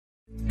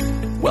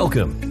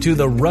Welcome to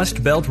the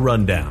Rust Belt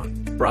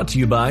Rundown, brought to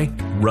you by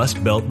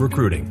Rust Belt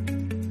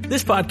Recruiting.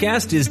 This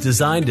podcast is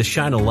designed to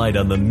shine a light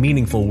on the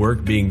meaningful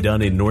work being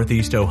done in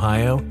Northeast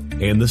Ohio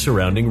and the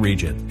surrounding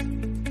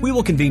region. We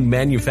will convene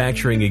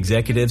manufacturing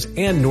executives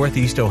and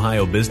Northeast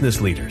Ohio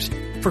business leaders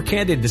for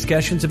candid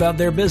discussions about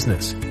their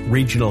business,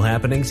 regional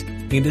happenings,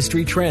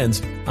 industry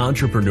trends,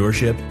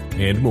 entrepreneurship,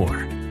 and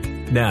more.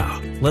 Now,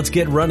 let's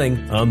get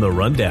running on the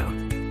Rundown.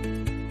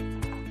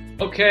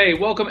 Okay,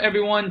 welcome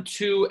everyone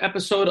to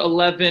episode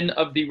 11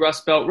 of the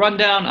Rust Belt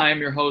Rundown. I am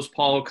your host,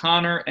 Paul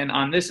O'Connor, and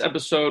on this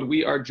episode,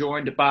 we are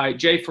joined by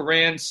Jay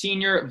Ferran,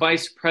 Senior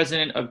Vice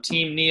President of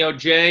Team Neo.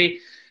 Jay,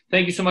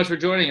 thank you so much for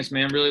joining us,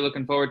 man. Really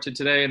looking forward to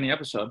today and the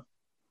episode.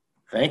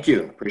 Thank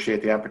you.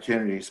 Appreciate the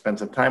opportunity to spend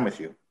some time with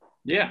you.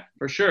 Yeah,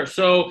 for sure.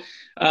 So,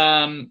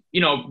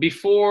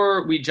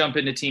 before we jump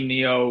into Team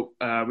Neo,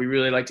 we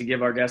really like to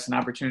give our guests an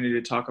opportunity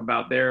to talk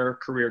about their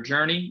career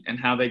journey and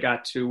how they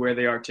got to where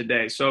they are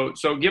today. So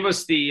give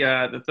us the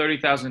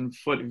 30,000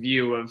 foot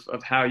view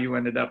of how you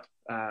ended up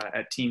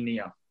at Team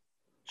Neo.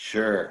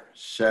 Sure.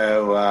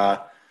 So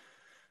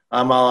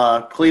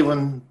I'm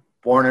Cleveland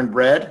born and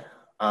bred.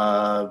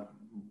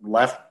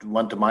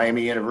 Went to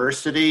Miami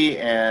University,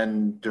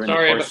 and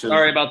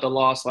sorry about the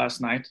loss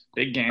last night.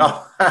 Big game.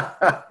 Oh,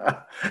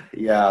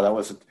 yeah, that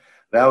was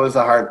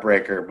a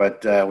heartbreaker.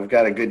 But we've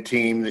got a good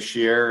team this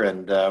year,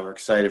 and we're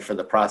excited for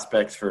the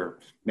prospects for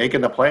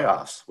making the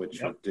playoffs,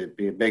 which would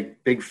be a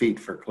big feat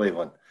for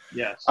Cleveland.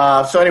 Yes.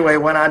 So anyway,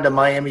 went on to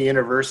Miami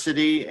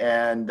University,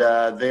 and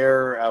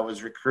there I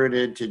was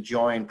recruited to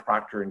join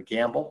Procter &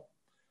 Gamble,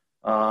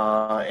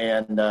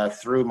 and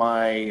through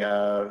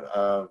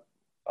my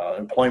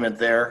employment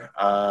there,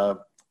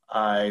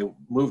 I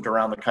moved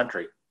around the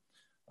country.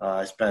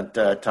 I spent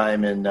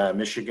time in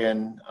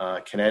Michigan,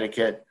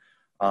 Connecticut,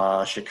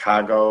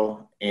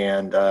 Chicago,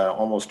 and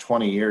almost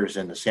 20 years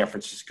in the San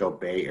Francisco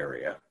Bay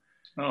Area.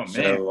 Oh, man.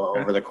 So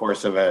over the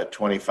course of a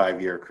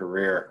 25-year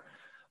career.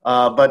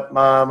 But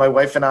my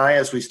wife and I,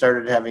 as we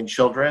started having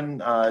children,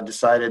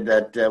 decided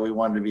that we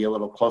wanted to be a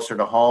little closer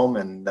to home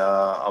and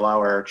allow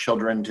our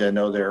children to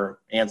know their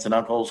aunts and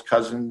uncles,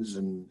 cousins,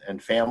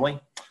 and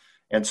family.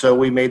 And so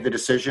we made the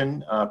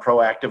decision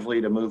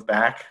proactively to move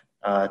back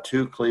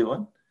to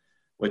Cleveland,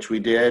 which we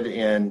did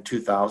in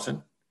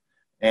 2000.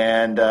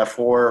 And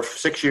for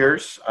 6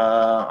 years,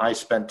 I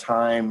spent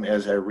time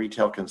as a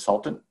retail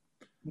consultant,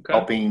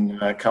 helping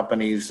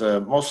companies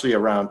mostly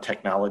around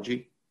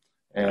technology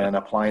and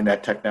applying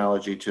that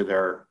technology to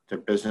their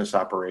business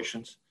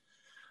operations.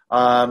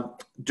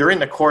 During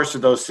the course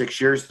of those 6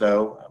 years,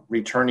 though,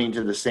 returning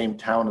to the same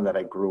town that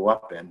I grew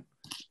up in,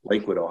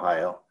 Lakewood,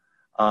 Ohio,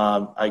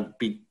 I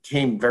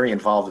became very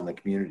involved in the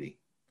community,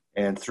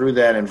 and through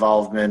that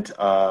involvement,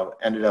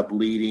 ended up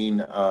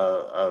leading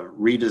a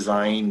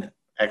redesign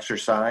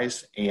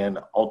exercise and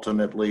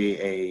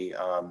ultimately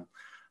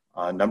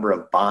a number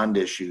of bond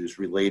issues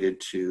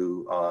related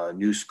to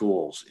new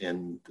schools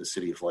in the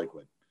city of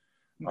Lakewood.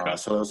 Okay.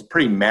 So it was a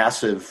pretty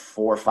massive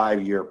 4 or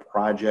 5 year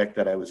project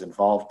that I was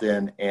involved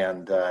in,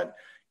 and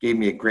gave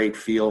me a great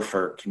feel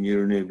for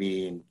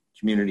community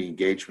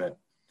engagement.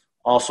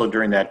 Also,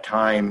 during that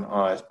time,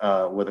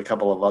 with a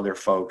couple of other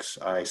folks,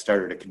 I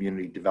started a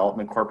community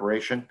development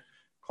corporation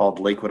called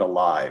Lakewood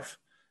Alive.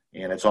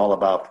 And it's all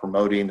about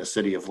promoting the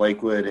city of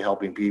Lakewood,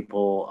 helping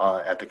people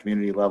at the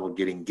community level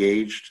get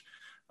engaged.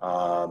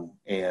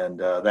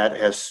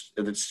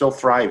 It's still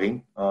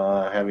thriving,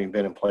 having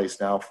been in place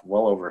now for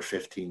well over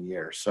 15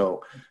 years.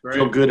 So I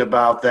feel good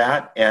about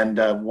that. And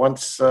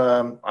once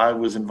I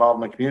was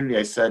involved in the community,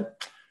 I said,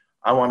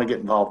 I want to get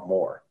involved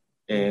more.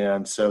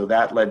 And so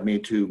that led me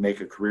to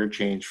make a career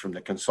change from the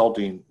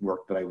consulting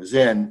work that I was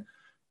in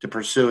to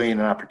pursuing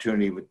an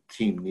opportunity with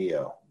Team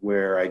Neo,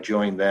 where I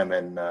joined them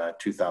in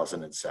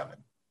 2007.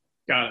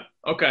 Got it.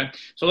 Okay.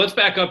 So let's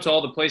back up to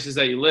all the places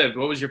that you lived.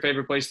 What was your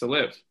favorite place to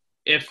live?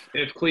 If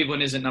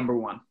Cleveland isn't number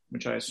one,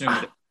 which I assume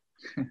it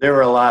is. There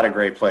were a lot of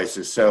great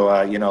places.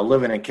 So,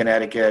 living in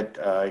Connecticut,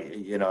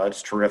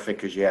 it's terrific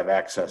because you have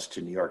access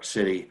to New York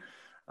City.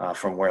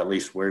 From where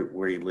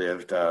you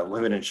lived.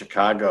 Living in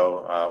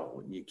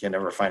Chicago, you can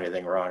never find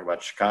anything wrong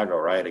about Chicago,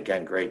 right?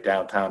 Again, great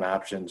downtown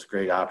options,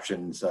 great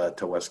options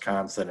to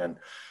Wisconsin and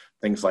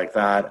things like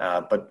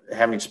that. But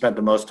having spent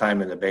the most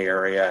time in the Bay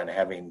Area and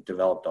having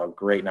developed a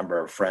great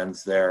number of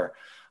friends there,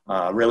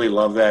 really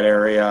love that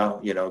area.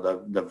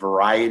 The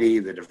variety,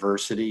 the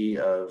diversity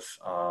of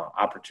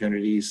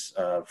opportunities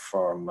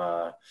from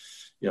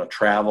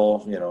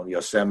travel,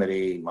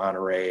 Yosemite,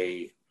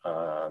 Monterey,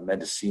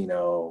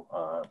 Mendocino,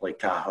 Lake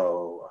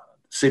Tahoe,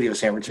 city of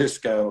San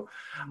Francisco,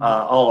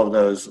 all of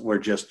those were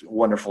just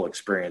wonderful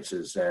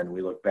experiences, and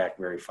we look back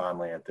very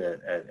fondly at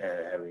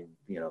having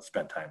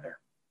spent time there.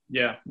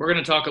 Yeah, we're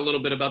going to talk a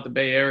little bit about the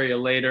Bay Area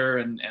later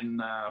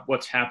and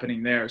what's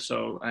happening there.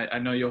 So I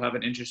know you'll have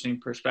an interesting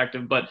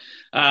perspective. But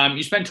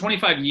you spent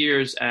 25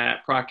 years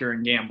at Procter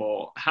 &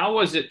 Gamble. How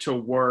was it to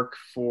work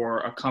for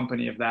a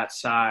company of that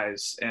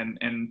size?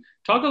 And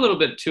talk a little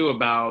bit, too,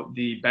 about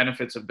the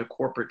benefits of the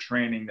corporate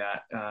training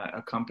that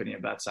a company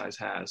of that size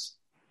has.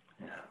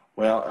 Yeah.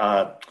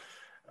 Well,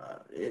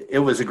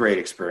 it was a great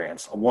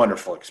experience, a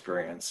wonderful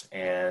experience.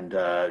 And,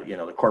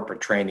 the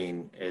corporate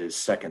training is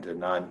second to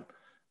none.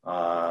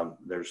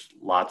 There's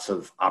lots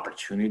of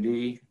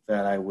opportunity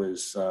that I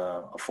was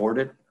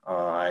afforded.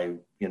 I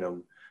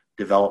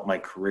developed my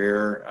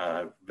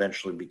career,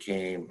 eventually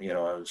became,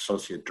 an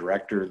associate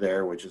director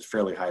there, which is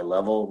fairly high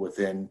level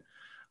within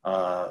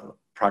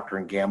Procter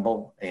 &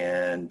 Gamble.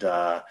 And,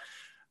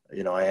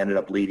 I ended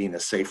up leading the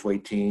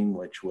Safeway team,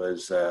 which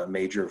was a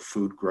major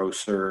food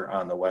grocer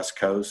on the West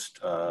Coast,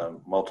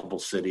 multiple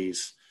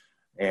cities.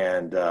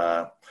 And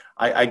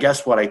I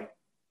guess what I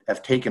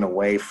have taken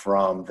away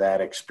from that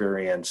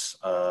experience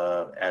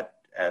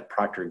at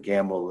Procter &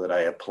 Gamble that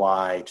I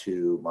apply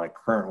to my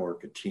current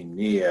work at Team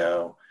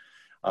Neo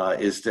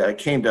is that I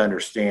came to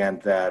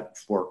understand that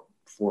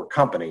for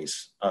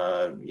companies,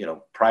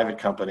 private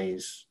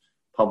companies,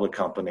 public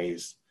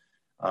companies,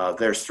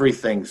 there's three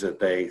things that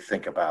they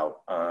think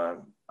about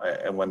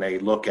and when they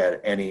look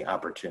at any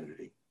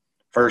opportunity.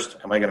 First,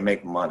 am I going to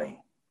make money?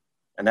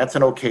 And that's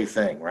an okay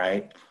thing,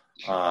 right?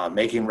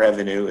 Making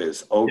revenue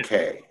is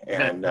okay,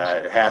 and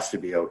it has to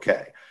be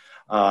okay.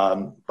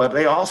 But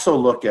they also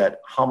look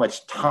at how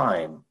much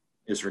time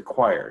is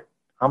required,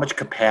 how much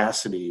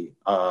capacity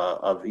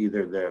of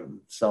either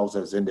themselves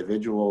as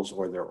individuals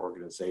or their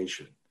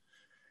organization.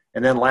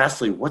 And then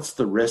lastly, what's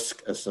the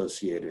risk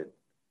associated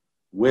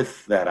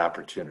with that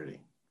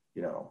opportunity?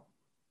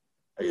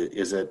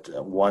 Is it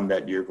one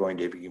that you're going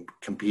to be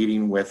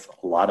competing with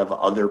a lot of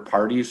other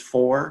parties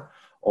for,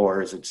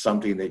 or is it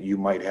something that you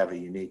might have a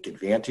unique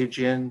advantage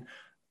in,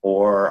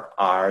 or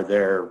are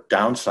there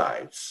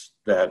downsides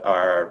that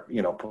are,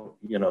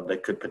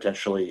 that could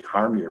potentially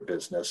harm your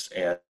business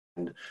and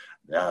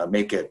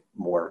make it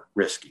more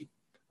risky?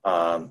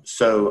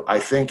 So I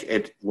think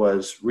it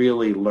was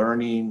really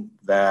learning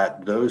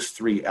that those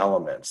three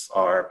elements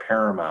are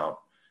paramount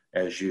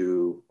as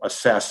you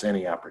assess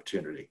any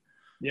opportunity.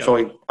 Yeah.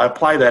 So I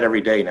apply that every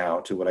day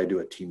now to what I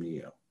do at Team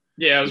Neo.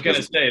 Yeah, I was going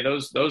to say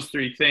those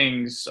three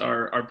things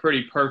are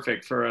pretty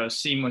perfect for a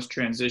seamless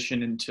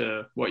transition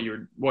into what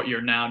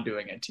you're now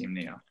doing at Team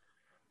Neo.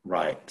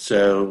 Right.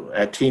 So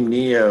at Team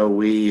Neo,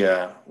 we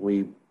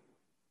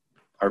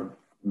our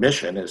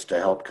mission is to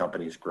help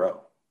companies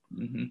grow,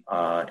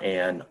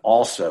 and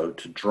also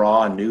to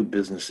draw new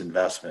business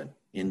investment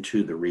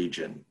into the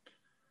region,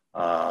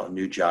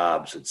 new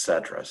jobs, et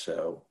cetera.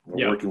 So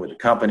we're working with the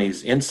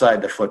companies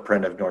inside the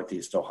footprint of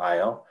Northeast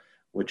Ohio,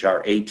 which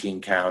are 18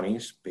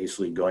 counties,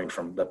 basically going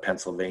from the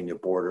Pennsylvania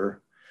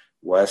border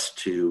west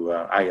to,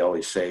 I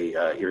always say,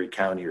 Erie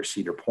County or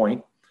Cedar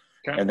Point,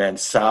 and then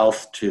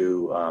south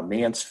to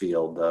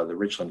Mansfield, the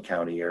Richland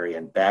County area,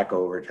 and back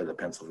over to the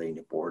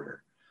Pennsylvania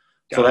border.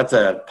 So that's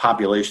a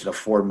population of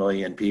 4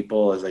 million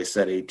people, as I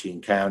said,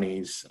 18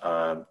 counties,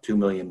 2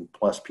 million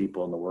plus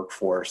people in the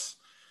workforce,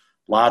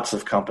 lots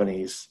of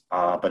companies.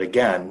 But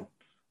again,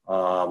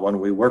 when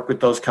we work with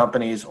those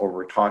companies or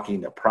we're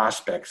talking to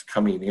prospects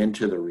coming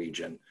into the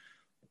region,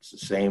 it's the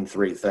same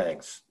three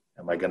things.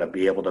 Am I going to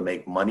be able to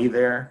make money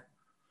there?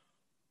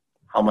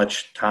 How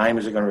much time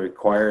is it going to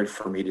require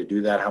for me to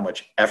do that? How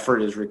much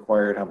effort is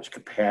required? How much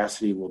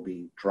capacity will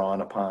be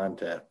drawn upon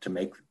to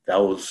make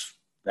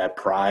that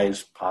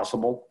prize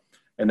possible?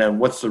 And then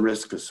what's the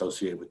risk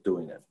associated with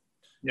doing it?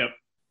 Yep.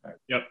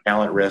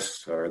 Talent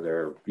risks, or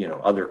there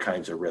other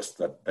kinds of risks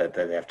that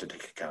they have to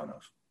take account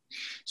of.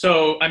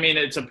 So, I mean,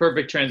 it's a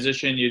perfect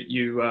transition.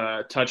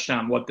 You touched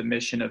on what the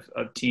mission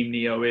of Team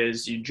Neo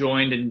is. You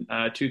joined in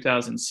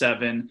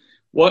 2007.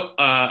 What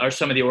are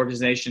some of the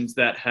organizations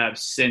that have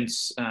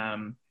since,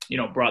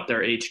 brought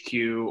their HQ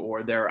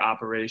or their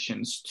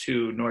operations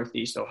to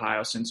Northeast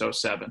Ohio since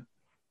 2007?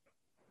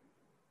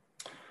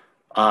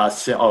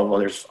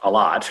 There's a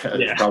lot.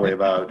 There's probably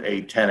about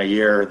 10 a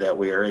year that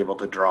we are able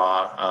to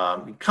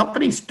draw.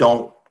 Companies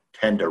don't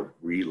tend to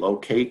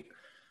relocate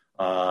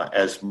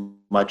as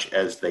much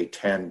as they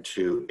tend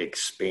to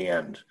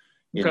expand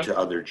into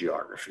other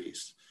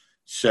geographies.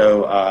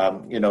 So,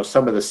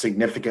 some of the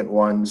significant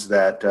ones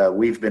that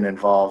we've been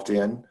involved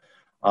in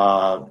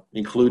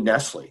include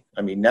Nestle.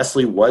 I mean,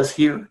 Nestle was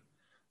here.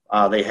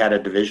 They had a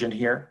division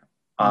here,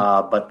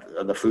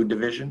 but the food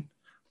division,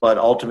 but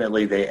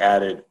ultimately they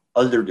added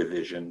other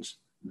divisions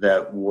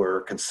that were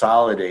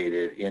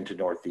consolidated into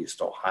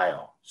Northeast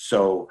Ohio.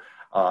 So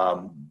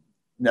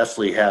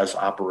Nestle has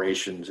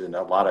operations in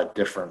a lot of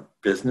different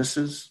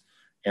businesses,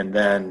 and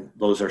then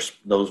those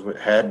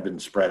had been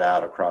spread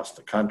out across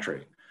the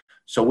country.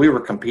 So we were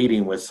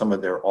competing with some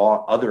of their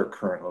other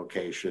current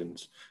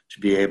locations to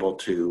be able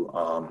to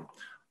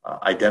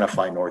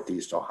identify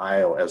Northeast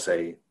Ohio as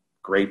a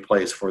great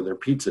place for their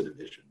pizza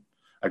division,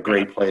 a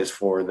great place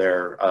for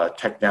their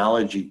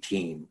technology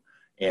team,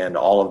 and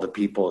all of the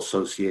people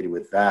associated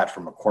with that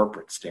from a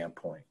corporate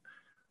standpoint,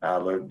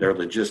 their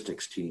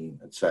logistics team,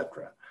 et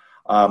cetera.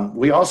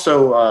 We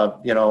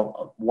also,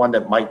 one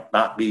that might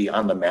not be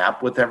on the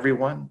map with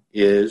everyone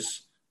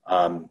is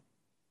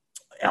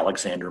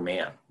Alexander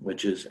Mann,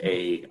 which is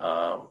a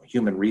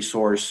human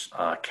resource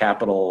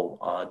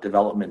capital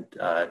development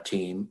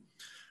team.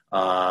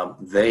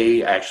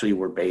 They actually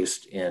were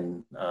based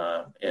in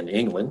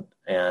England,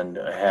 and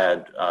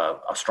had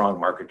a strong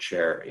market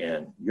share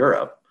in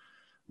Europe.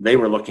 They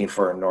were looking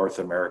for a North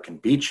American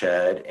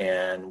beachhead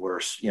and were,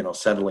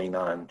 settling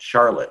on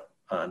Charlotte,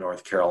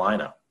 North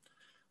Carolina.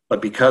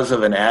 But because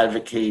of an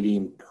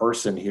advocating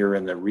person here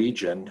in the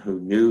region who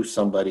knew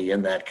somebody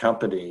in that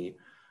company,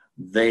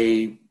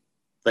 they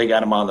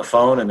got him on the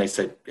phone and they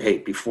said, hey,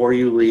 before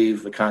you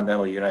leave the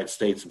continental United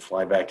States and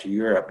fly back to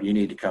Europe, you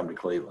need to come to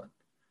Cleveland.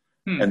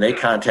 And they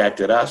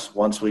contacted us.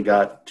 Once we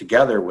got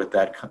together with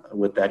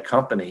that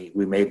company,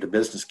 we made the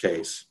business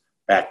case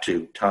back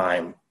to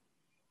time,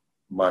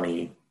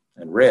 money,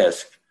 and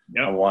risk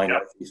on why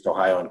Northeast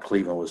Ohio and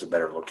Cleveland was a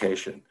better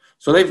location.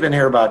 So they've been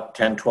here about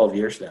 10, 12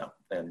 years now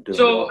and doing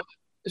well.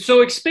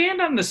 So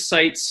expand on the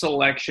site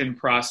selection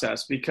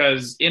process,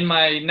 because in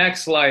my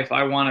next life,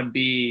 I want to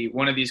be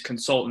one of these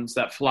consultants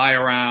that fly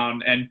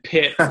around and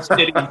pit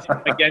cities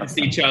against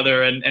each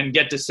other and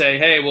get to say,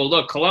 hey, well,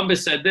 look,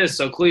 Columbus said this,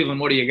 so Cleveland,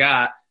 what do you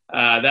got?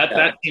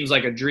 That seems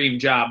like a dream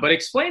job. But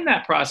explain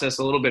that process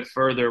a little bit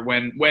further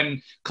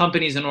when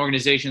companies and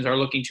organizations are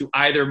looking to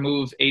either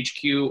move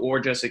HQ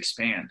or just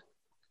expand.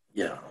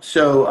 Yeah.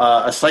 So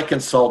a site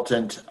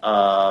consultant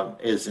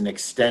is an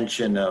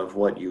extension of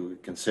what you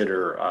would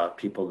consider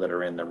people that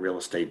are in the real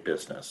estate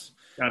business.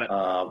 Got it.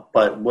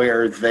 But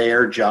where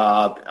their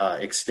job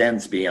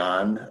extends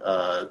beyond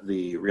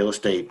the real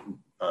estate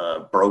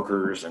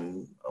brokers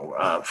and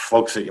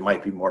folks that you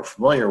might be more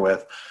familiar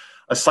with,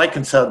 a site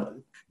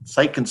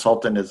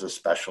consultant is a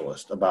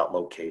specialist about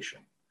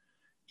location.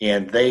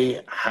 And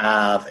they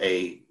have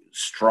a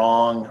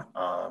strong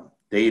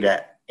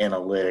data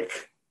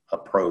analytic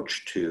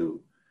approach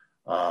to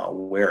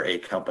where a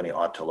company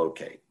ought to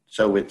locate.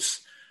 So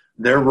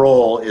their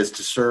role is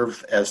to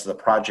serve as the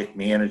project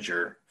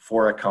manager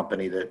for a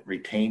company that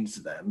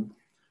retains them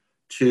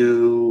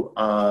to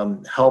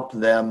help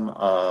them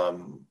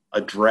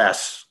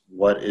address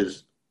what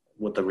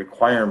the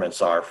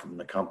requirements are from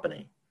the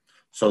company.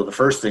 So the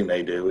first thing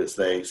they do is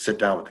they sit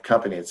down with the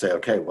company and say,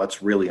 okay,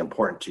 what's really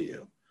important to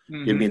you?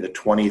 Mm-hmm. Give me the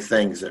 20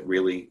 things that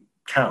really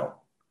count.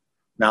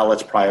 Now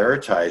let's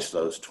prioritize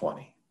those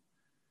 20.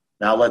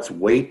 Now let's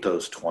weight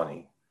those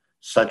 20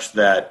 such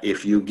that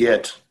if you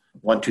get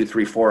 1, 2,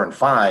 3, 4, and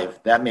 5,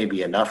 that may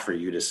be enough for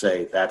you to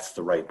say that's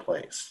the right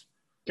place.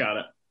 Got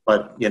it.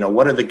 But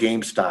what are the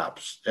GameStop?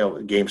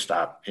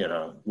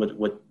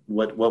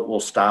 What will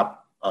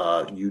stop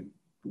you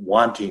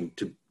wanting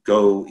to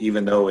go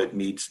even though it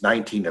meets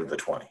 19 of the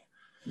 20?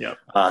 Yeah.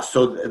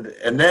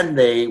 And then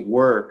they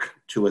work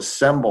to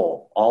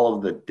assemble all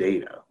of the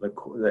data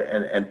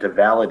and to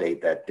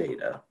validate that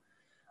data.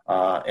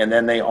 And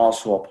then they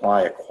also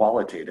apply a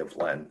qualitative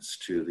lens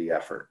to the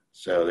effort.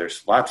 So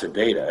there's lots of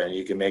data, and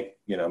you can make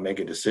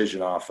a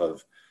decision off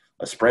of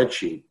a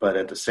spreadsheet. But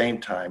at the same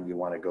time, you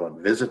want to go and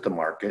visit the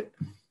market.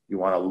 You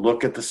want to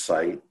look at the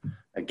site.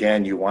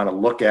 Again, you want to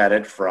look at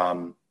it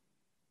from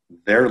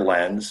their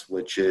lens,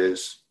 which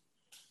is,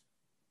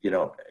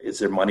 is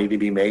there money to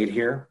be made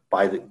here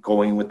by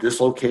going with this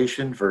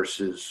location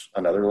versus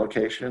another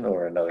location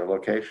or another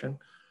location?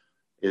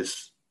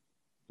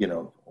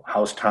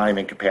 How's time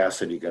and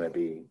capacity going to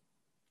be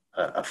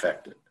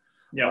affected?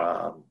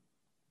 Yeah.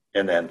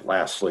 And then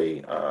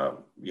lastly,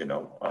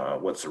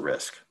 what's the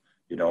risk?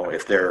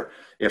 If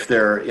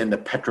they're in the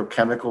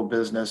petrochemical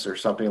business or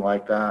something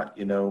like that,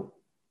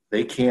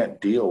 they can't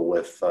deal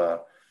with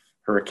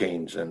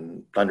hurricanes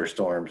and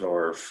thunderstorms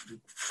or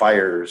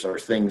fires or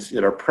things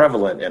that are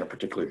prevalent in a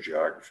particular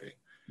geography.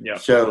 Yeah.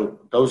 So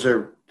those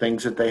are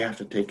things that they have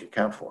to take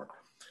account for.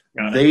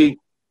 Got it.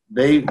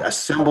 They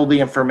assemble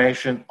the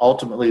information.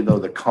 Ultimately, though,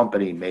 the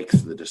company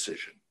makes the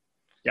decision.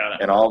 Got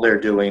it. And all they're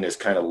doing is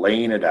kind of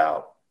laying it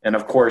out. And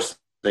of course,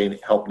 they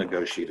help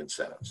negotiate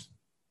incentives.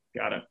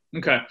 Got it.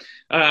 Okay.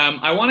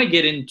 I want to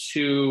get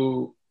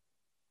into,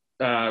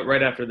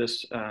 right after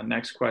this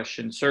next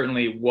question,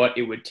 certainly what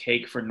it would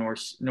take for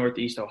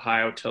Northeast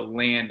Ohio to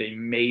land a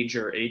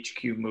major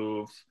HQ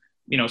move,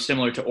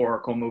 similar to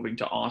Oracle moving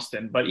to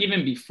Austin. But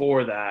even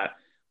before that,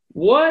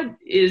 what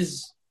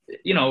is...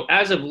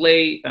 as of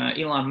late,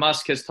 Elon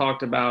Musk has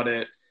talked about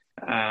it.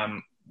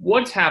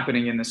 What's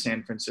happening in the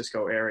San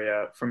Francisco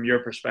area from your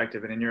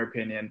perspective and in your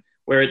opinion,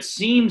 where it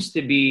seems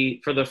to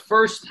be, for the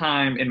first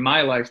time in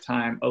my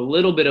lifetime, a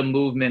little bit of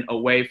movement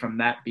away from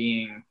that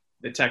being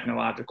the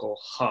technological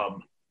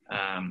hub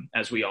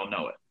as we all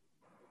know it?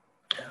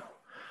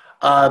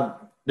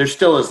 There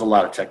still is a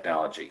lot of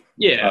technology.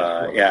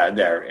 Yeah.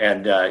 There.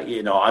 And,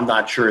 I'm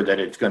not sure that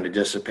it's going to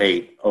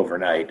dissipate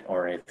overnight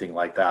or anything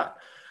like that.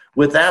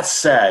 With that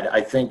said,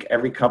 I think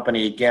every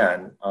company,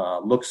 again,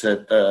 looks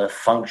at the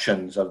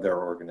functions of their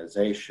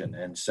organization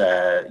and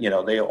say,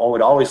 they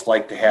would always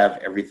like to have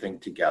everything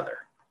together.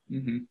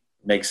 Mm-hmm.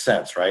 Makes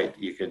sense, right?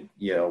 You could,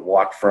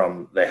 walk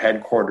from the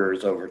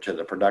headquarters over to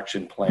the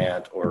production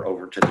plant or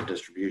over to the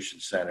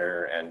distribution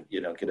center and,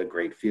 get a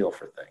great feel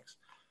for things.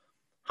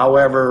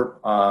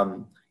 However,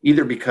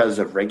 either because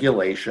of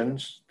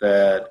regulations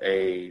that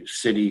a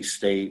city,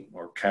 state,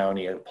 or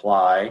county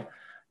apply,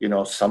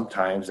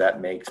 sometimes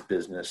that makes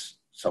business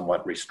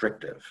somewhat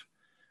restrictive.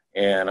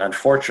 And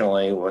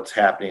unfortunately, what's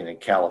happening in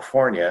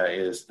California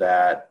is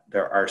that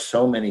there are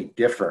so many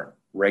different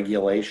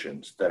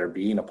regulations that are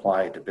being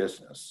applied to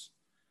business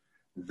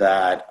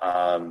that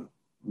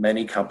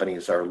many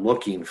companies are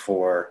looking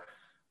for,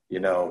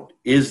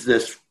 is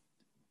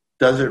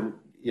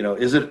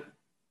it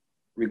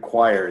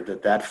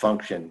required that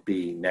function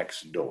be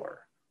next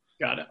door?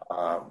 Got it.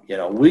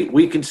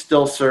 We can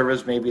still serve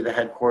as maybe the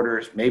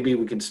headquarters. Maybe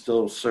we can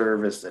still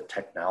serve as the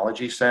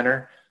technology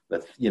center,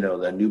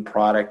 the new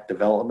product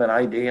development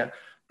idea.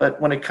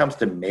 But when it comes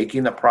to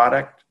making the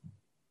product,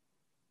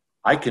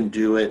 I can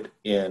do it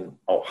in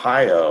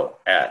Ohio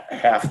at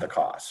half the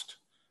cost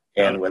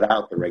and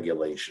without the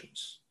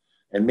regulations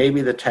and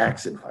maybe the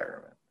tax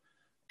environment.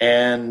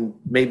 And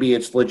maybe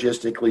it's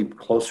logistically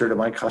closer to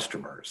my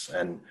customers.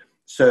 And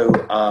so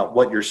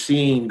what you're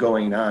seeing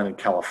going on in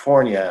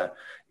California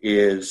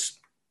is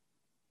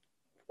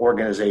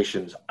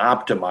organizations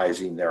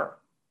optimizing their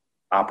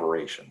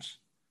operations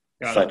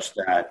such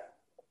that,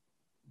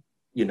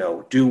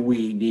 do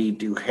we need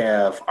to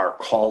have our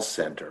call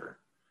center,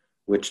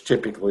 which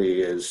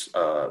typically is,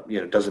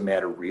 doesn't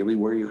matter really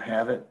where you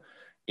have it.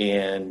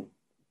 And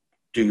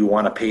do you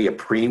want to pay a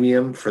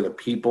premium for the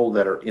people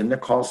that are in the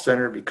call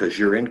center because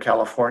you're in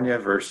California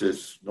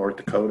versus North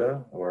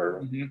Dakota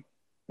or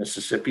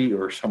Mississippi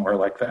or somewhere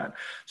like that?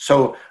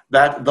 So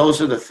those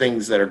are the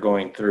things that are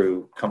going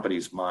through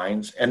companies'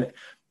 minds. And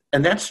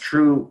that's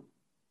true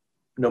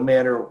no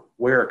matter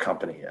where a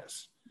company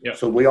is. Yep.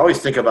 So we always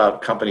think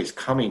about companies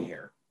coming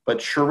here,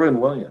 but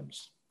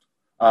Sherwin-Williams,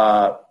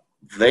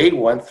 they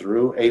went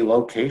through a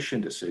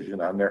location decision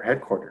on their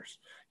headquarters.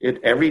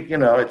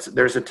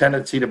 There's a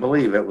tendency to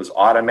believe it was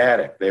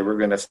automatic. They were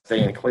going to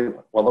stay in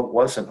Cleveland. Well, it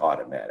wasn't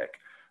automatic.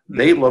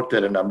 They looked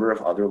at a number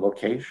of other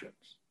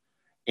locations.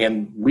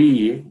 And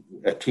we,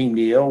 at Team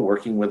Neo,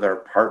 working with our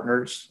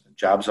partners,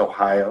 Jobs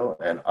Ohio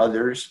and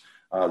others,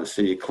 the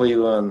city of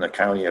Cleveland, the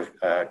county of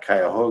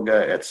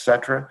Cuyahoga, et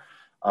cetera,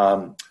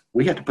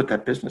 we had to put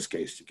that business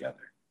case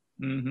together.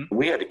 Mm-hmm.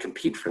 We had to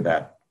compete for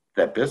that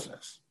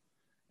business.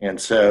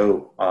 And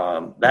so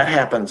that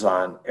happens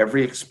on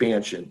every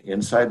expansion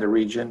inside the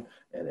region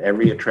and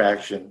every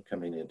attraction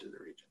coming into the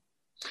region.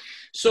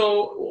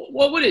 So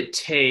what would it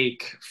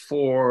take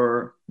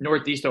for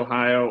Northeast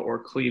Ohio or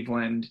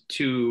Cleveland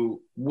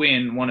to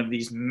win one of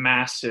these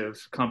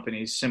massive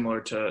companies similar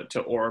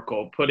to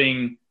Oracle,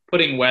 putting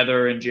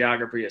weather and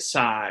geography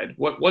aside?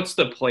 What's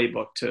the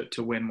playbook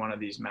to win one of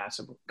these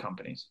massive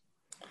companies?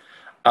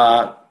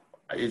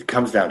 It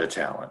comes down to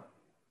talent,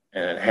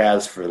 and it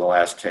has for the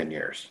last 10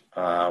 years.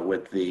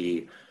 With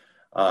the,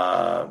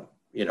 I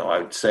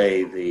would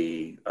say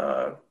the,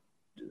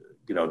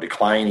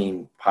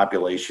 declining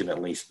population,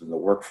 at least in the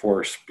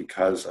workforce,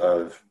 because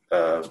of,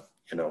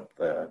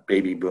 the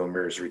baby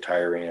boomers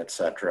retiring, et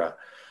cetera.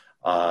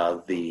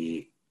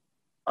 The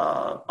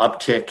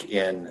uptick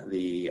in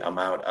the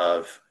amount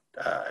of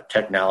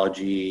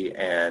technology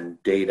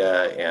and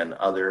data and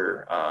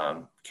other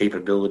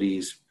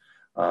capabilities,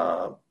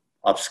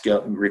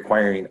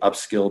 requiring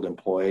upskilled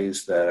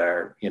employees that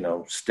are,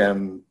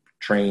 STEM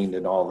trained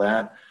and all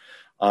that.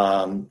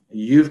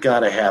 You've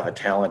got to have a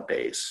talent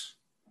base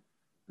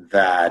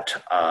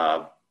that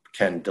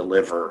can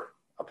deliver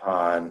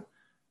upon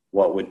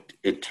what would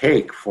it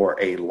take for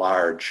a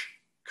large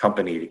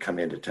company to come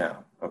into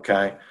town.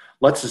 Okay.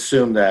 Let's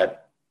assume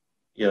that,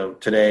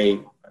 today,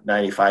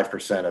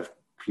 95% of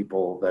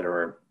people that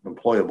are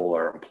employable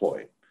are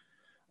employed.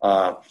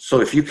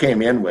 So if you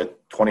came in with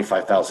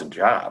 25,000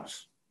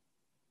 jobs,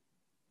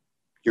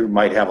 you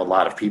might have a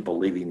lot of people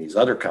leaving these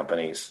other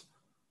companies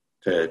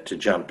to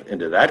jump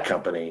into that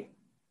company.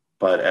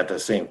 But at the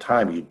same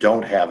time, you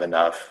don't have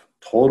enough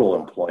total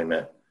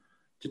employment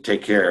to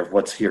take care of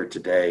what's here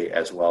today,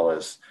 as well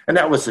as, and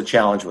that was the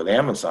challenge with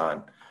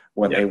Amazon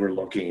when they were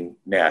looking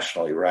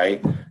nationally,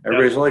 right?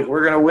 Everybody's like,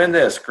 we're going to win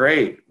this.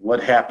 Great.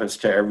 What happens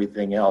to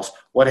everything else?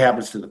 What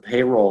happens to the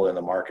payroll in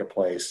the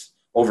marketplace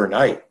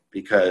overnight?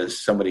 Because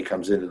somebody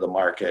comes into the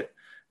market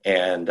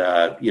and,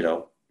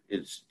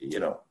 it's,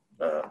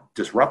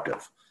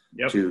 disruptive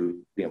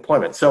to the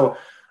employment. So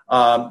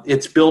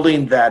it's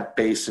building that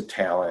base of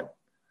talent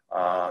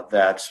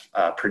that's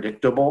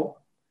predictable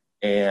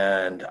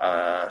and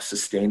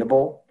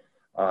sustainable.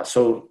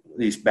 So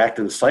these back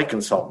to the site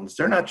consultants,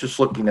 they're not just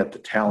looking at the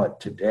talent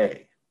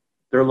today.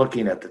 They're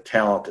looking at the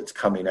talent that's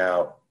coming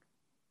out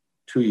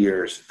 2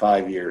 years,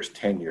 5 years,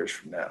 10 years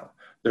from now.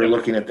 They're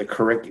looking at the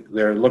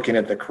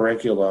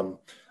curriculum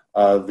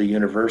of the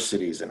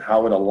universities and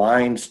how it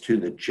aligns to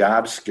the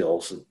job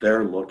skills that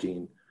they're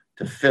looking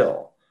to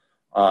fill.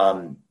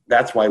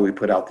 That's why we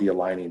put out the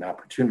Aligning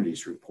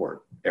Opportunities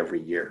Report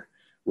every year,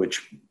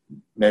 which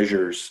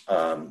measures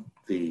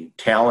the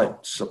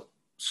talent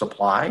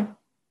supply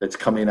that's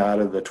coming out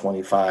of the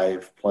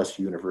 25 plus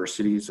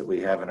universities that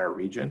we have in our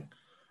region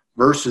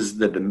versus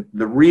the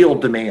real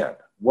demand.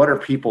 What are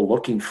people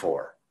looking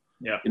for?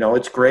 Yeah.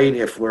 It's great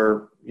if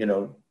we're,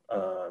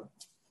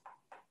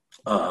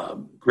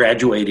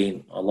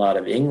 graduating a lot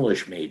of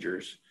English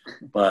majors,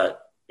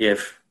 but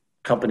if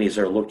companies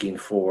are looking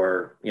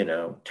for,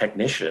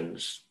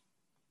 technicians,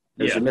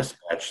 There's a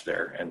mismatch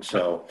there. And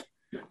so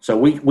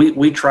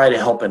we try to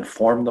help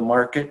inform the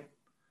market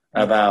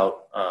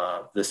about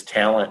this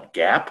talent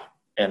gap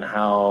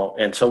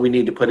and so we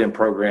need to put in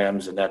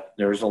programs, and that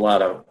there's a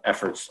lot of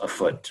efforts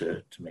afoot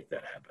to make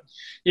that happen.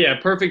 Yeah,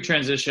 perfect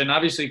transition.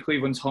 Obviously,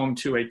 Cleveland's home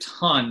to a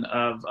ton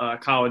of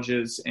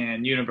colleges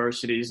and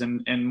universities,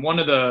 and one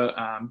of the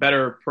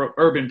better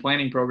urban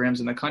planning programs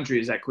in the country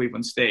is at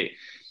Cleveland State.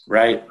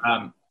 Right.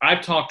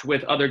 I've talked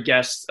with other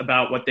guests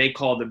about what they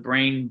call the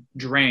brain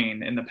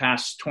drain in the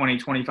past 20,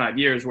 25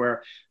 years,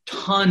 where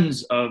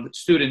tons of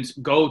students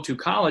go to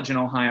college in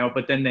Ohio,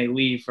 but then they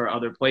leave for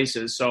other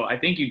places. So I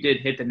think you did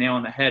hit the nail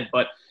on the head.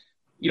 But,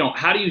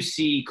 how do you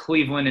see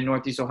Cleveland and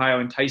Northeast Ohio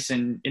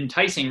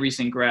enticing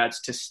recent grads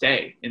to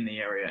stay in the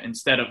area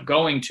instead of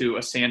going to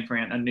a San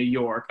Fran, a New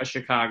York, a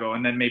Chicago,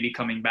 and then maybe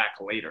coming back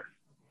later?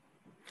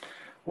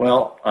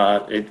 Well,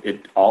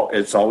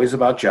 it's always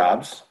about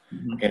jobs.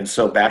 Mm-hmm. And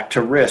so back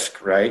to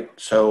risk, right?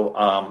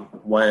 So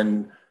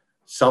when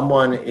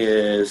someone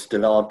is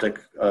developed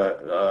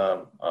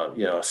a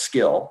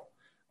skill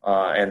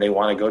and they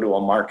want to go to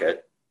a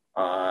market,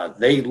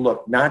 they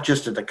look not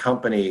just at the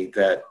company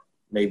that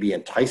may be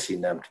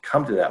enticing them to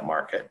come to that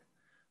market.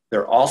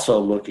 They're also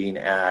looking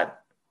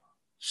at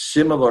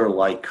similar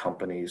like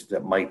companies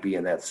that might be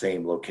in that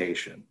same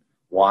location.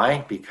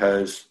 Why?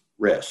 Because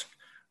risk.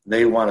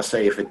 They want to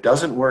say, if it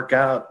doesn't work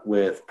out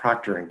with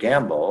Procter &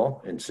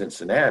 Gamble in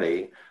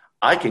Cincinnati,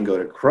 I can go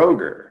to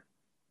Kroger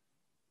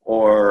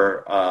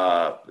or,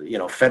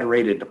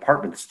 Federated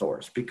department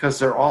stores, because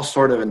they're all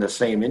sort of in the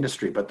same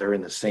industry, but they're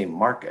in the same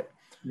market.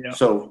 Yeah.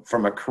 So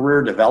from a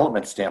career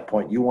development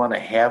standpoint, you want to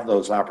have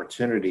those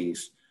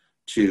opportunities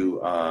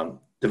to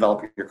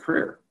develop your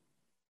career.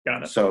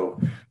 Got it. So,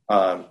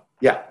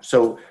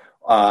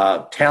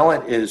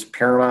 talent is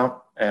paramount.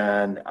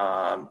 And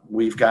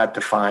we've got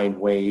to find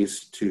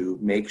ways to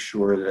make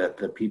sure that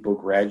the people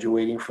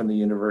graduating from the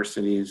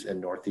universities in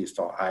Northeast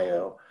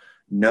Ohio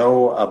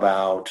know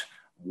about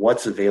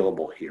what's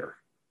available here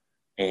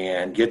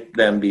and get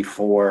them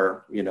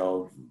before,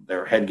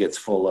 their head gets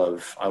full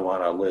of, I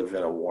want to live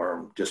in a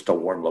warm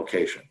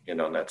location, and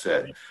that's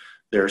it.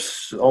 There's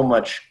so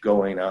much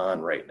going on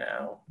right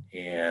now.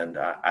 And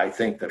I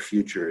think the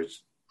future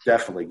is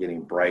definitely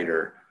getting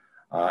brighter.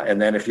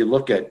 And then if you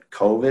look at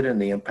COVID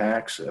and the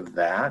impacts of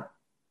that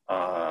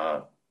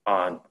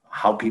on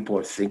how people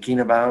are thinking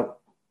about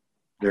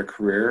their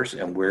careers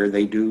and where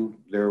they do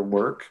their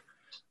work,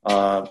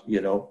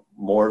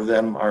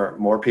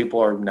 more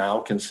people are now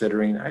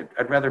considering,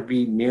 I'd rather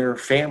be near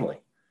family.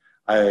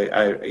 I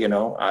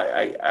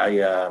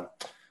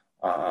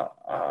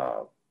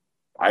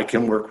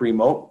can work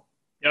remote.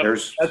 Yep.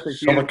 There's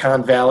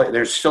Silicon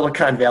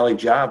Valley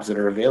jobs that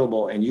are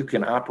available, and you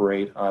can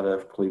operate out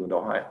of Cleveland,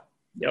 Ohio.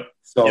 Yep.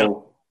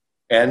 So,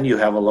 and you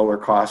have a lower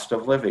cost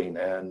of living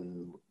and,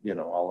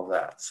 all of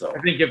that. So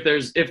I think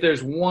if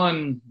there's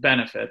one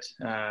benefit,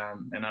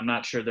 and I'm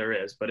not sure there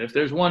is, but if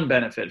there's one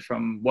benefit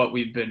from what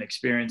we've been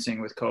experiencing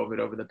with COVID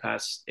over the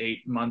past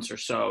 8 months or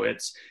so,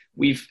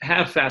 we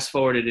have fast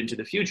forwarded into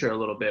the future a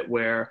little bit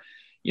where,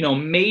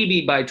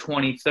 maybe by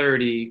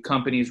 2030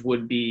 companies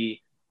would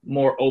be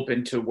more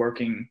open to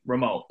working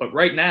remote. But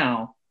right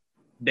now,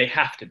 they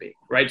have to be,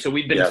 right? So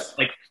we've been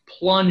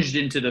plunged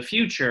into the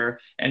future.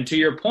 And to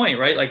your point,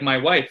 right? Like my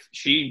wife,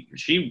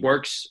 she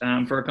works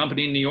for a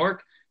company in New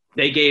York.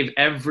 They gave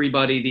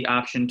everybody the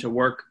option to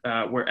work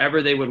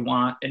wherever they would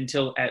want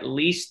until at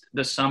least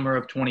the summer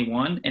of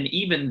 21. And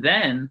even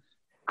then,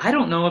 I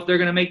don't know if they're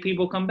going to make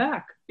people come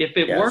back. If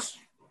it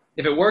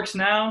works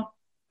now,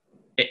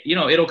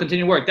 it'll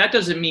continue to work. That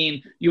doesn't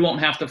mean you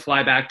won't have to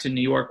fly back to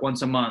New York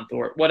once a month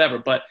or whatever,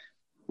 but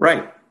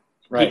right.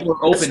 People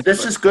are open.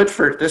 This is good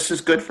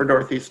for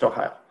Northeast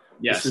Ohio.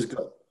 Yes. This is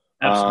good.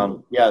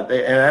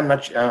 Absolutely. And I'm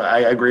not. I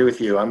agree with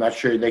you. I'm not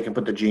sure they can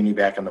put the genie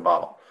back in the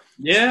bottle.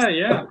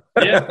 Yeah.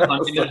 I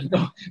mean,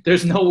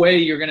 there's no way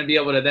you're going to be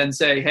able to then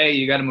say, "Hey,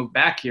 you got to move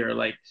back here."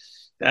 Like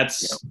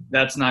that's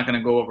not going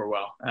to go over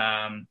well.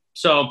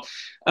 So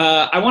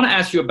I want to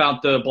ask you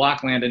about the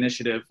Blockland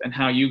initiative and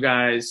how you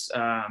guys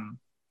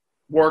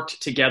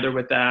worked together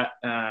with that.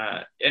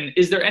 And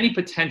is there any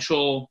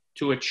potential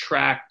to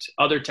attract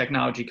other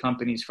technology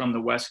companies from the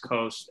West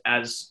Coast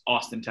as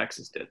Austin,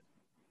 Texas did?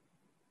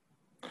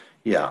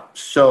 Yeah,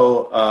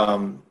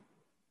 so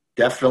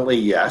definitely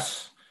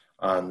yes.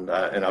 And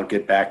I'll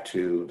get back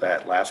to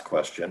that last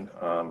question.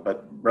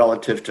 But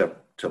relative to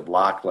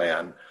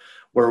Blockland,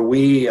 where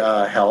we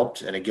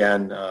helped, and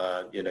again,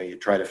 you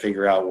try to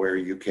figure out where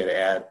you can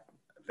add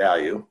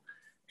value.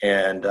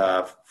 And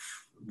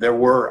there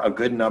were a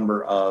good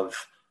number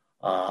of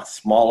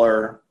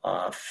smaller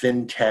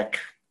fintech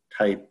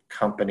type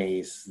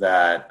companies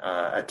that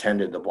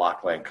attended the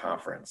Blockland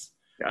conference.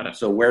 Got it.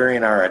 So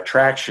wearing our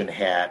attraction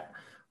hat,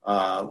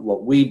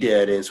 what we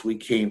did is we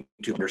came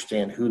to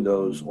understand who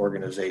those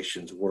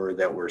organizations were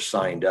that were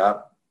signed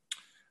up.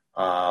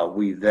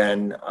 We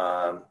then,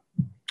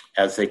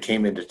 as they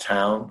came into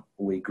town,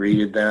 we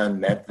greeted them,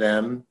 met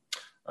them.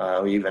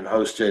 We even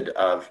hosted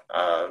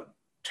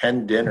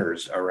 10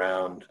 dinners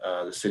around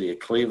the city of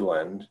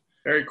Cleveland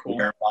Very cool.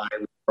 Whereby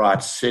we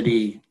brought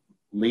city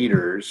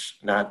leaders,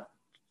 not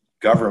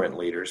government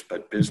leaders,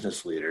 but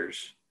business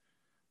leaders,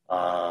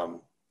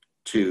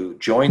 to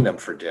join them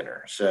for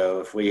dinner. So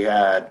if we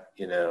had,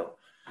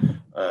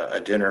 a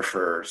dinner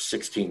for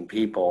 16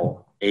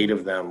 people, 8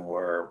 of them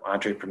were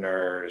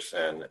entrepreneurs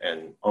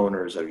and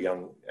owners of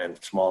young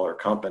and smaller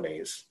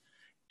companies,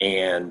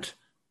 and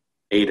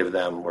 8 of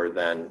them were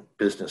then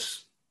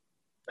business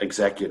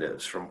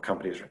executives from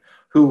companies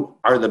who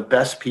are the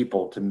best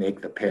people to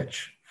make the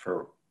pitch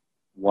for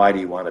why do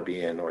you want to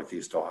be in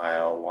Northeast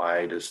Ohio?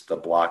 Why does the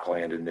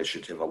Blockland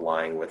Initiative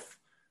align with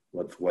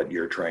what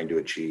you're trying to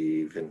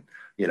achieve, and,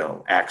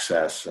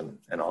 access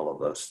and all of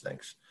those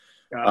things.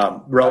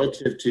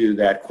 Relative to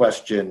that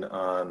question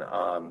on,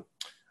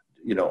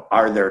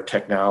 are there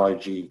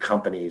technology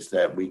companies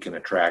that we can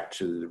attract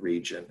to the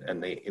region?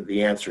 And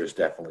the answer is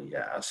definitely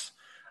yes.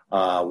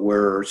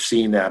 We're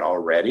seeing that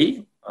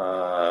already.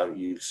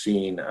 You've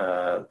seen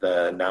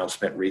the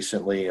announcement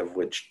recently, of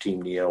which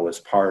Team Neo was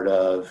part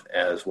of,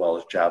 as well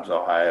as Jobs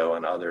Ohio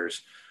and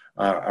others,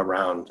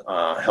 around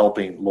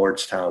helping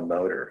Lordstown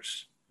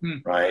Motors,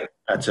 right?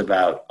 That's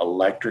about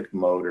electric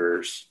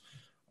motors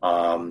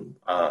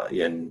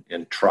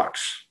in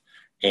trucks.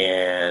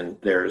 And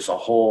there's a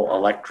whole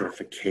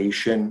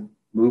electrification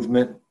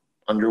movement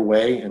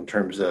underway in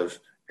terms of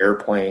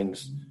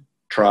airplanes,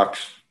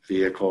 trucks,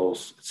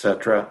 vehicles, et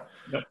cetera.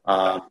 Yep.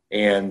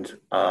 And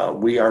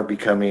we are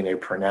becoming a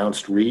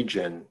pronounced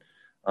region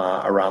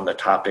around the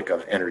topic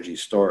of energy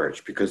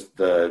storage, because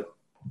the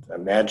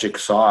magic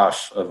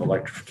sauce of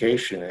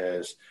electrification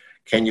is,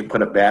 can you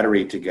put a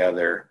battery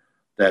together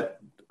that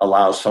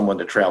allows someone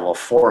to travel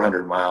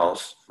 400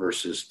 miles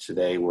versus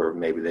today where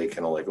maybe they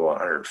can only go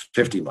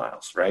 150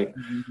 miles, right?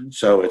 Mm-hmm.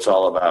 So it's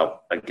all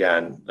about,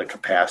 again, the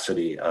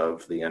capacity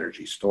of the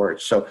energy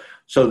storage. So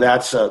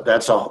that's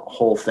a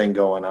whole thing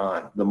going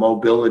on. The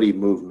mobility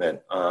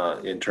movement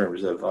in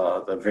terms of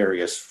the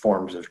various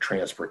forms of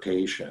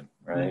transportation,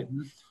 right?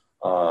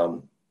 Mm-hmm.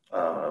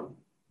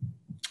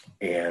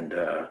 And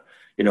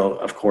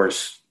of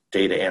course,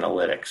 data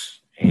analytics.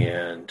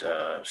 And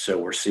so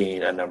we're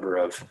seeing a number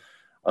of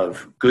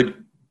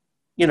good,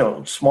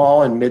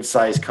 small and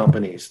mid-sized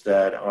companies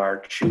that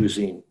are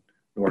choosing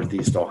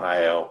Northeast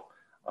Ohio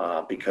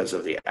because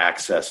of the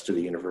access to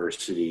the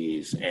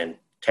universities and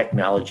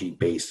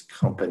technology-based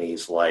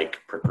companies like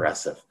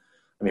Progressive.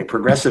 I mean,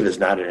 Progressive is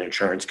not an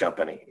insurance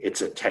company.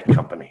 It's a tech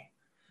company.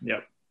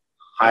 Yep.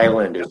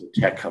 Highland is a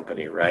tech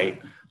company,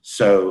 right?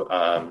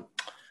 So,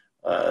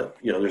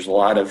 there's a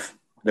lot of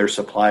their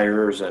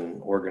suppliers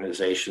and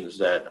organizations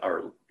that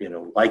are,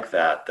 like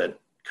that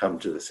come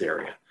to this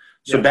area.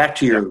 So back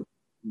to your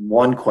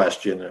one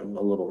question a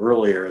little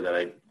earlier that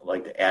I'd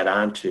like to add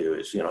on to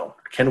is,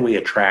 can we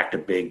attract a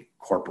big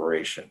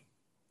corporation?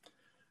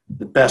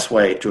 The best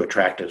way to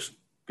attract a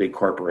big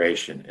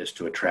corporation is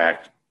to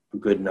attract a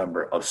good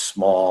number of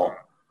small,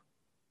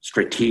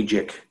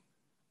 strategic,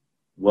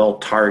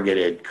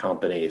 well-targeted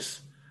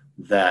companies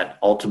that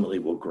ultimately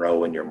will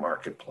grow in your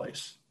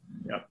marketplace.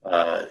 Yep.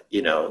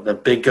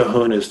 The big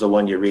kahuna is the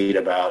one you read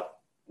about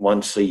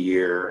once a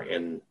year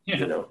in,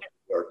 New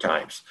York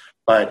Times.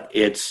 But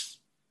it's,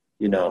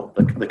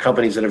 the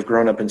companies that have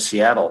grown up in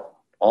Seattle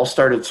all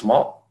started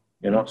small.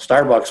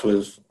 Starbucks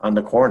was on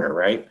the corner,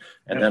 right?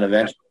 And then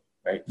eventually,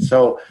 right?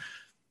 So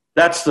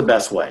that's the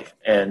best way.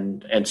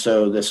 And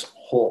so this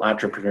whole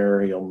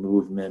entrepreneurial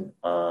movement,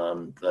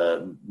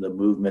 the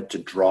movement to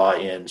draw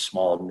in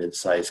small and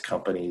mid-sized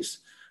companies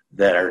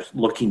that are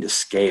looking to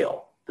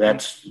scale,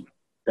 that's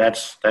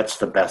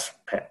the best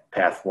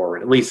path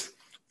forward, at least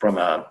from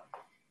a,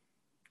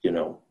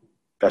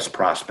 best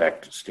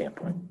prospect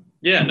standpoint.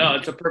 Yeah, no,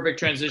 it's a perfect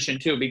transition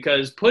too,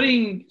 because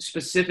putting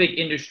specific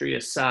industry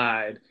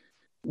aside,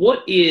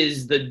 what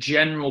is the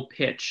general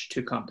pitch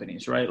to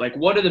companies, right? Like,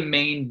 what are the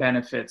main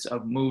benefits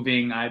of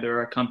moving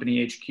either a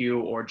company HQ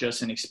or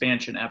just an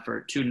expansion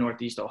effort to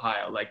Northeast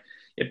Ohio? Like,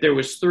 if there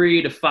was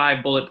 3 to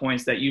 5 bullet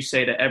points that you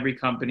say to every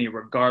company,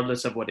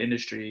 regardless of what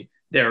industry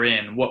they're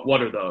in,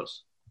 what are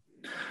those?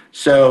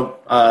 So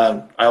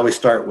I always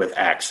start with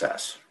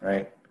access,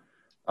 right?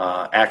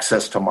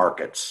 Access to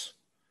markets.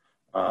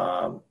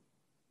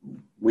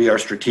 We are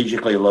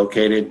strategically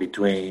located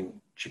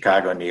between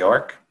Chicago and New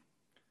York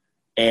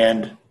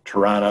and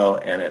Toronto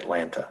and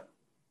Atlanta.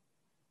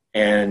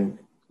 And,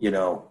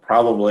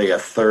 probably a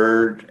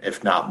third,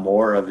 if not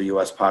more, of the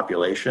U.S.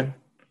 population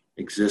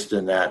exists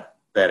in that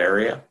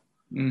area.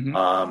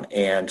 Mm-hmm.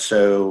 And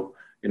so,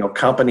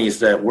 companies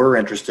that we're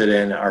interested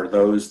in are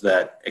those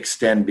that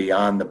extend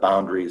beyond the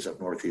boundaries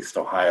of Northeast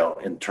Ohio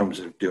in terms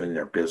of doing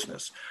their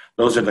business.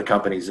 Those are the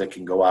companies that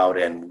can go out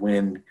and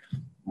win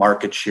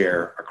market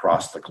share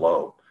across the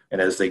globe.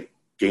 And as they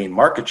gain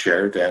market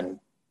share,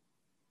 then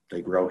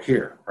they grow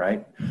here,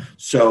 right?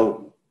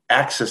 So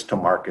access to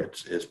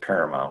markets is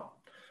paramount.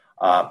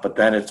 But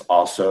then it's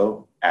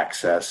also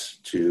access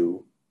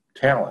to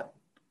talent.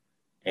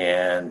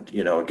 And,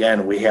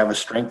 again, we have a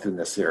strength in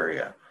this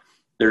area.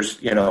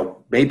 There's,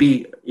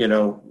 maybe,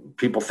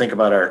 people think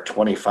about our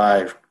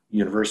 25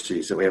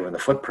 universities that we have in the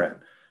footprint.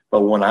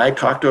 But when I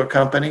talk to a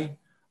company,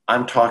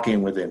 I'm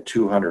talking within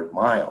 200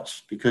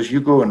 miles, because you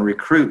go and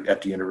recruit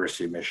at the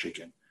University of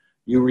Michigan.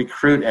 You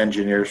recruit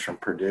engineers from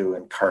Purdue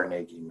and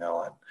Carnegie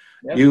Mellon.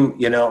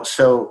 Yep.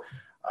 So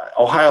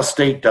Ohio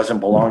State doesn't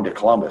belong to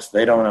Columbus.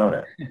 They don't own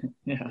it.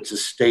 Yeah. It's a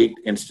state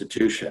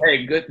institution.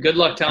 Hey, good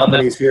luck telling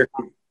companies here.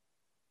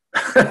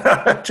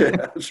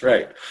 That's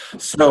right.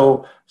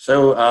 So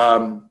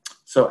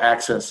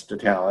access to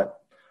talent,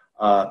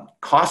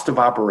 cost of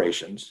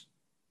operations,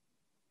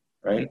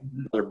 right?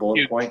 Another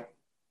bullet point.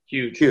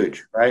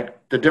 Huge, right?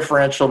 The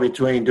differential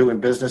between doing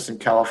business in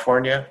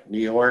California, New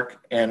York,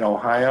 and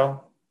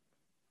Ohio,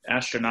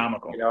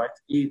 astronomical.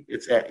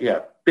 It's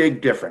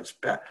big difference.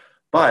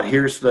 But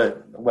here's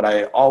what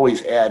I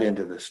always add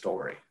into the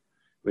story,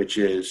 which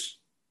is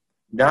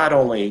not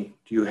only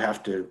do you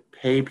have to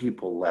pay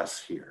people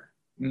less here,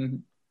 mm-hmm.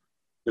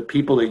 the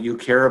people that you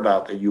care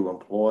about, that you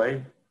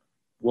employ,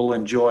 will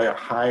enjoy a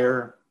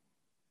higher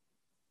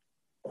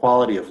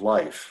quality of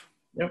life,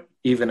 yep.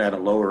 even at a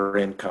lower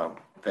income,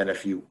 than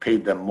if you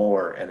paid them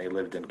more and they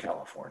lived in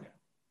California.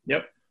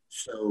 Yep.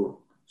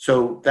 So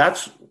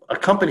that's a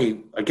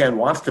company, again,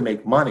 wants to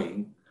make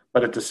money,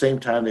 but at the same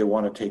time, they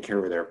want to take care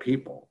of their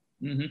people.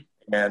 Mm-hmm.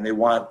 And they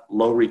want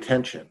high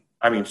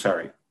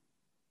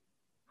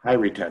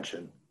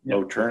retention, yep.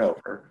 low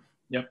turnover.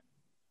 Yep.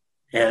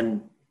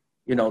 And,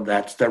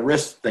 that's the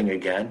risk thing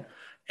again.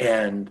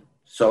 And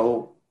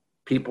so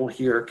people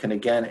here can,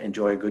 again,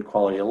 enjoy a good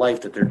quality of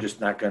life that they're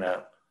just not going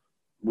to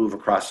move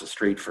across the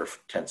street for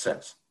 10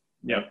 cents.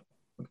 Yep,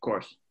 of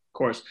course.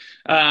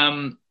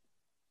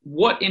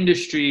 What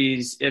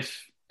industries,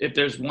 if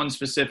there's one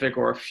specific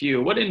or a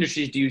few, what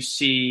industries do you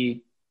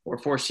see or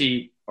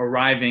foresee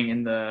arriving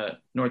in the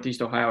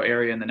Northeast Ohio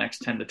area in the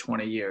next 10 to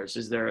 20 years?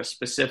 Is there a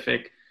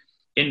specific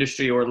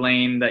industry or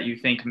lane that you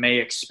think may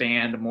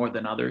expand more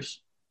than others?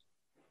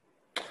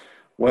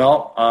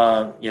 Well,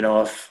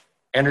 if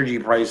energy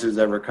prices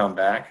ever come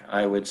back,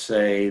 I would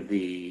say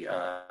the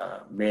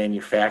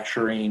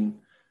manufacturing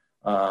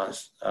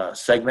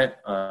segment,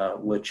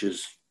 which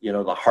is,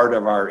 the heart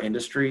of our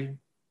industry,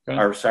 okay.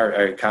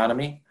 our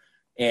economy,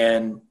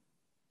 and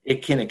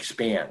it can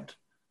expand,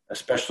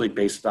 especially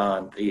based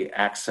on the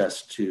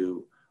access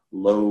to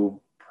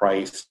low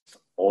priced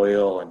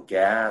oil and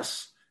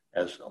gas,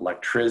 as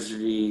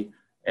electricity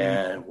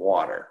and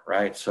water,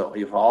 right? So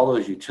we have all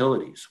those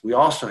utilities. We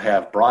also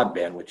have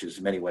broadband, which is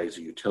in many ways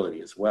a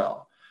utility as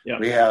well. Yeah.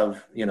 We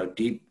have,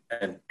 deep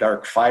and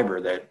dark fiber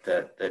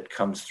that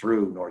comes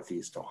through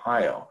Northeast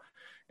Ohio.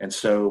 And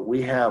so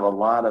we have a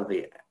lot of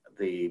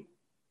the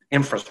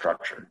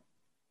infrastructure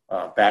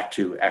back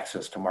to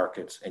access to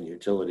markets and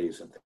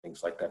utilities and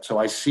things like that. So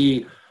I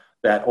see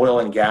that oil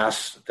and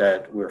gas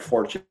that we're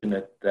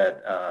fortunate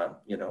that,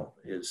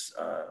 is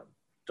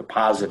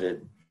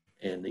deposited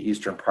in the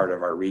eastern part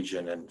of our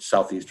region and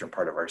southeastern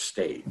part of our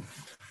state.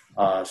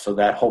 So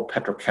that whole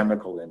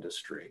petrochemical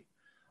industry.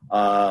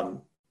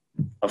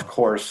 Of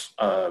course,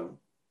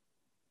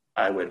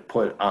 I would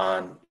put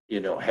on,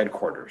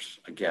 headquarters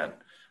again.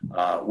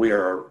 We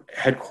are a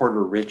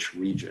headquarter-rich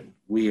region.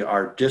 We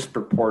are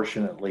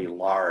disproportionately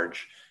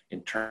large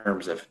in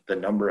terms of the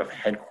number of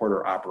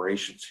headquarter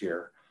operations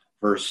here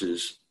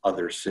versus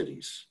other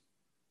cities.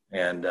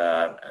 And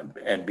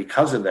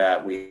because of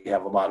that, we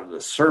have a lot of the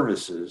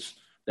services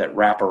that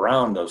wrap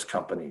around those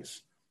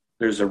companies.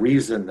 There's a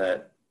reason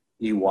that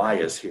EY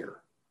is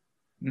here.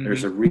 Mm-hmm.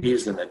 There's a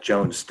reason that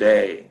Jones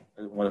Day,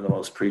 one of the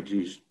most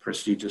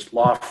prestigious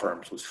law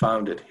firms, was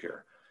founded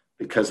here.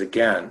 Because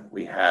again,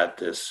 we had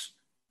this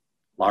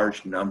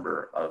large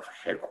number of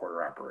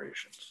headquarter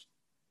operations.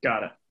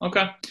 Got it.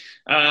 Okay.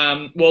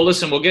 Well,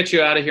 listen, we'll get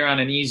you out of here on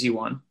an easy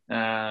one.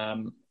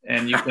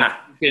 And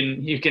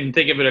you can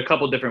think of it a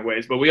couple different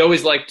ways, but we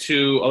always like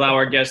to allow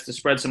our guests to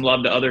spread some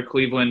love to other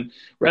Cleveland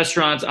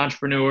restaurants,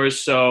 entrepreneurs.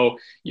 So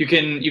you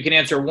can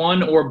answer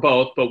one or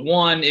both, but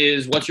one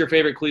is, what's your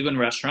favorite Cleveland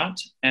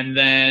restaurant? And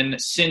then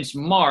since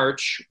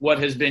March, what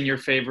has been your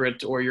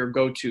favorite or your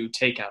go-to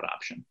takeout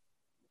option?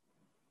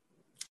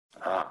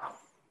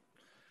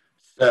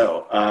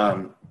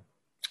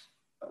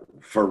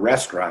 For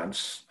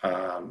restaurants,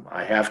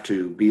 I have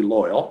to be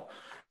loyal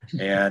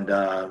and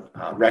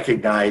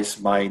recognize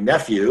my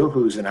nephew,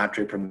 who's an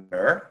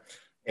entrepreneur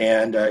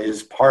and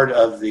is part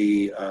of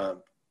the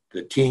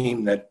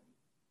team that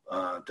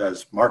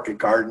does Market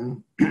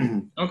Garden,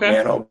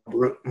 okay.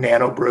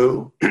 Nano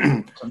Brew,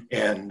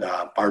 and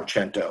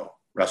Barcento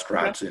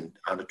restaurants okay.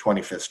 on the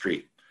 25th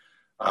Street.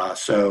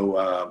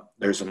 So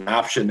there's an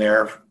option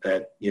there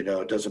that,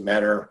 it doesn't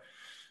matter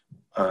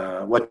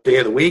what day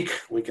of the week,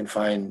 we can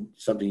find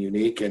something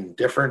unique and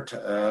different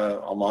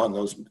along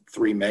those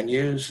three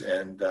menus.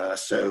 And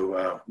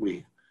so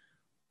we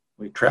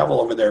travel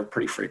over there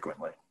pretty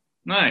frequently.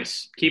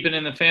 Nice. Keep it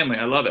in the family.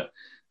 I love it.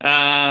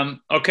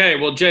 Okay.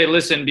 Well, Jay,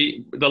 listen,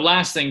 the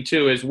last thing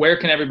too is, where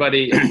can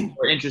everybody, if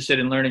you're interested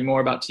in learning more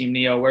about Team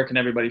Neo, where can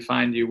everybody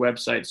find you?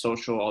 Website,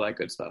 social, all that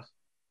good stuff.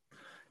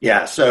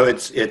 Yeah. So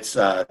it's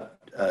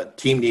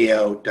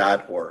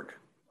teamneo.org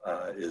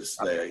is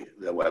the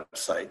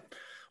website.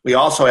 We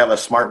also have a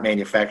smart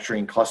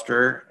manufacturing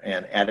cluster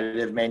and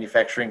additive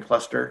manufacturing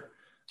cluster.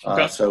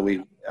 Okay.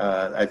 So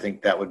I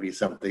think that would be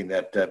something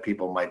that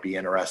people might be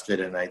interested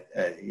in.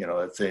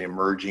 It's an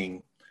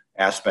emerging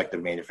aspect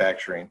of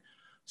manufacturing.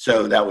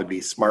 So that would be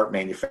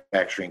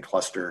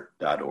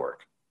smartmanufacturingcluster.org.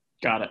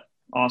 Got it.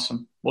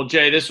 Awesome. Well,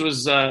 Jay, this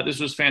was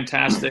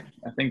fantastic.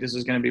 I think this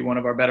is going to be one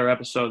of our better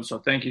episodes. So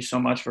thank you so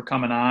much for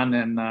coming on.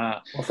 And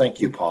well, thank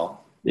you,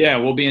 Paul. Yeah,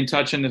 we'll be in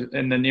touch in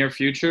the near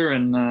future.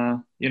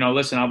 And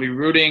listen, I'll be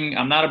rooting.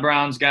 I'm not a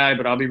Browns guy,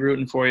 but I'll be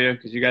rooting for you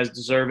because you guys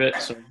deserve it.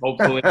 So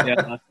hopefully,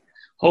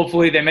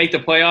 hopefully they make the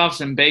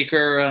playoffs and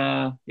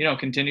Baker,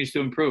 continues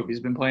to improve. He's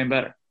been playing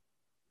better.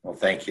 Well,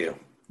 thank you.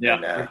 Yeah.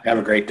 And, have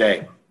a great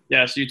day.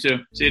 Yes, you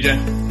too. See you, Jay.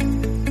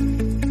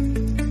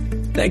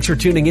 Thanks for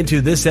tuning into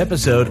this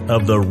episode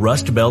of the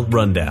Rust Belt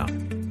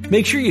Rundown.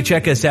 Make sure you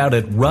check us out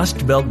at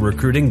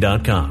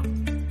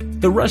rustbeltrecruiting.com.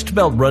 The Rust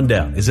Belt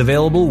Rundown is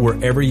available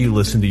wherever you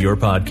listen to your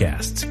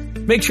podcasts.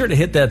 Make sure to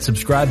hit that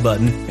subscribe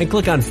button and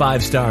click on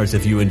 5 stars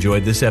if you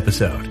enjoyed this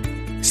episode.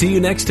 See you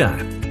next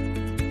time.